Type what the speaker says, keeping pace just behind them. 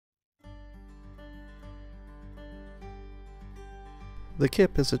The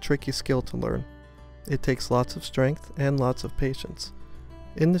kip is a tricky skill to learn. It takes lots of strength and lots of patience.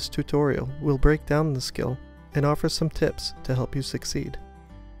 In this tutorial, we'll break down the skill and offer some tips to help you succeed.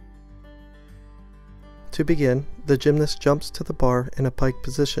 To begin, the gymnast jumps to the bar in a pike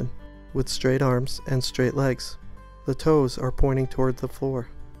position, with straight arms and straight legs. The toes are pointing toward the floor.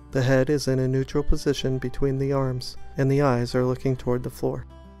 The head is in a neutral position between the arms, and the eyes are looking toward the floor.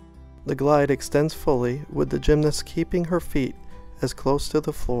 The glide extends fully, with the gymnast keeping her feet as close to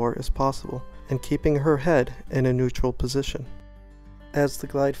the floor as possible, and keeping her head in a neutral position. As the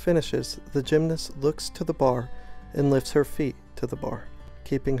glide finishes, the gymnast looks to the bar and lifts her feet to the bar,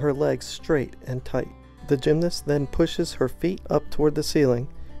 keeping her legs straight and tight. The gymnast then pushes her feet up toward the ceiling,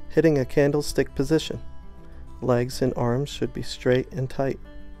 hitting a candlestick position. Legs and arms should be straight and tight.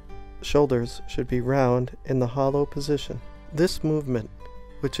 Shoulders should be round in the hollow position. This movement,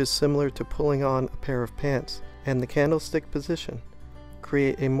 which is similar to pulling on a pair of pants, and the candlestick position,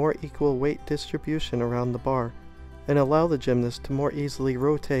 create a more equal weight distribution around the bar and allow the gymnast to more easily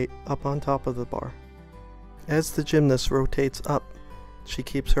rotate up on top of the bar. As the gymnast rotates up, she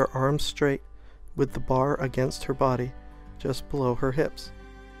keeps her arms straight with the bar against her body just below her hips.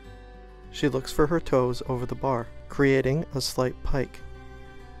 She looks for her toes over the bar, creating a slight pike.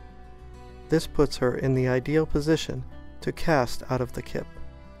 This puts her in the ideal position to cast out of the kip.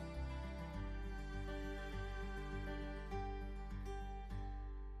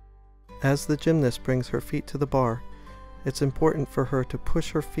 As the gymnast brings her feet to the bar, it's important for her to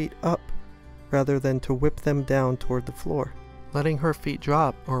push her feet up rather than to whip them down toward the floor. Letting her feet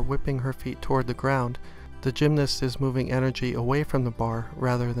drop or whipping her feet toward the ground, the gymnast is moving energy away from the bar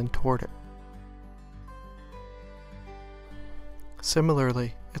rather than toward it.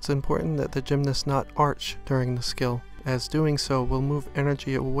 Similarly, it's important that the gymnast not arch during the skill, as doing so will move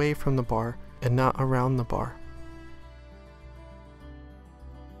energy away from the bar and not around the bar.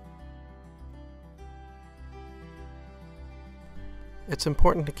 It's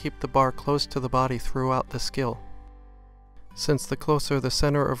important to keep the bar close to the body throughout the skill, since the closer the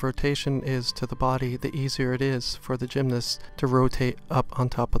center of rotation is to the body, the easier it is for the gymnast to rotate up on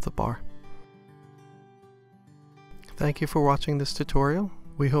top of the bar. Thank you for watching this tutorial.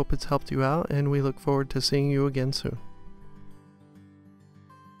 We hope it's helped you out, and we look forward to seeing you again soon.